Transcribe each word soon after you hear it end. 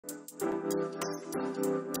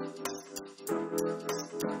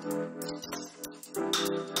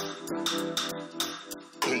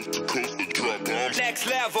Next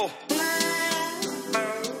level.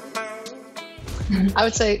 I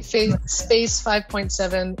would say Space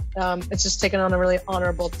 5.7, it's just taken on a really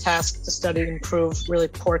honorable task to study and improve really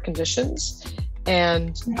poor conditions.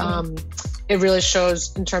 And it really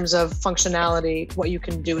shows in terms of functionality what you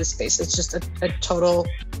can do with space. It's just a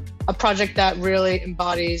project that really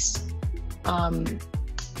embodies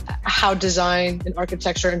how design and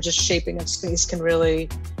architecture and just shaping of space can really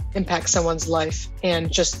impact someone's life,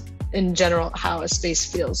 and just in general how a space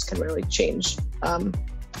feels can really change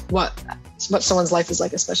what someone's life is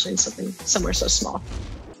like, especially in somewhere so small.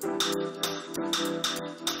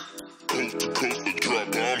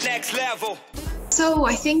 Next level. So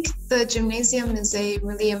I think the gymnasium is a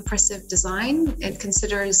really impressive design. It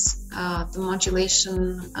considers the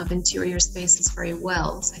modulation of interior spaces very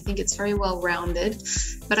well. So I think it's very well rounded,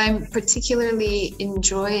 but I'm particularly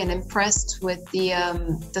enjoy and impressed with the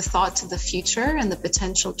thought to the future and the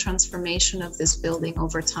potential transformation of this building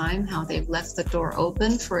over time, how they've left the door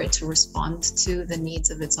open for it to respond to the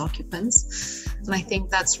needs of its occupants. And I think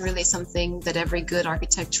that's really something that every good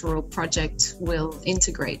architectural project will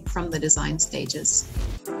integrate from the design stages.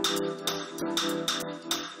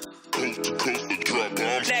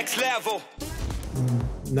 Next level.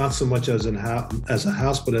 Not so much as a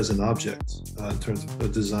house, but as an object in terms of a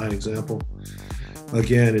design example.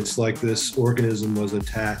 Again, it's like this organism was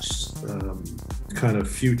attached, kind of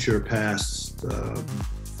future past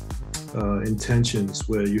intentions,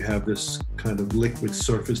 where you have this kind of liquid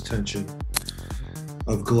surface tension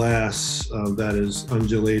of glass that is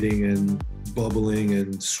undulating and bubbling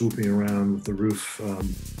and swooping around with the roof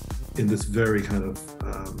in this very kind of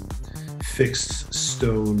fixed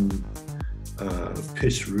stone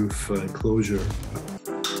pitched roof enclosure.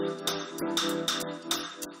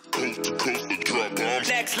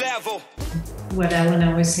 Next level. What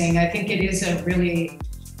Elena was saying, I think it is a really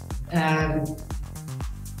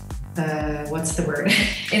what's the word?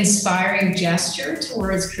 Inspiring gesture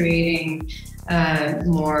towards creating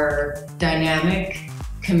more dynamic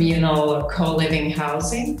communal or co-living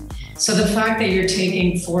housing. So the fact that you're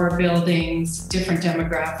taking 4 buildings, different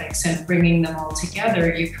demographics, and bringing them all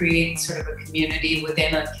together, you create sort of a community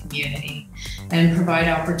within a community and provide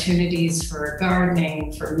opportunities for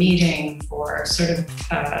gardening, for meeting, for sort of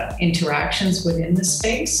interactions within the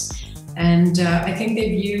space. And I think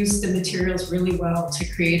they've used the materials really well to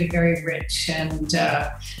create a very rich and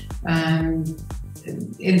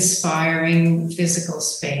inspiring physical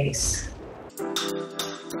space.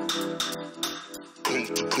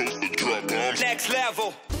 Next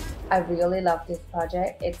level. I really love this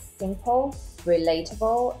project. It's simple,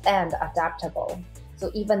 relatable, and adaptable.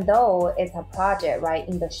 So even though it's a project right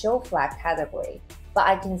in the show flag category, but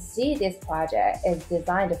I can see this project is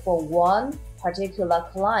designed for one particular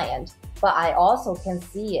client, but I also can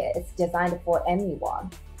see it's designed for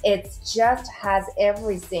anyone. It just has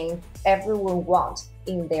everything everyone wants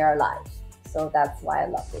in their life. So that's why I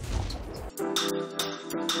love this project.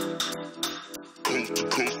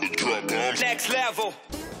 Next level.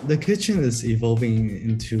 The kitchen is evolving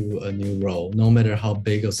into a new role, no matter how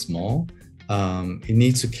big or small. It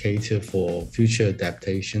needs to cater for future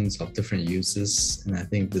adaptations of different uses, and I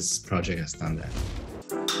think this project has done that.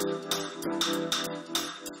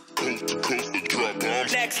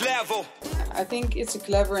 Next level. I think it's a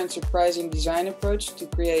clever and surprising design approach to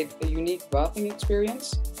create a unique bathing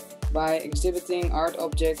experience by exhibiting art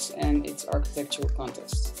objects and its architectural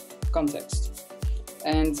context.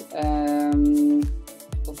 And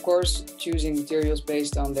of course, choosing materials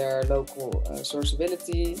based on their local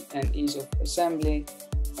sourceability and ease of assembly,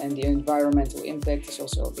 and the environmental impact is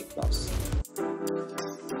also a big plus.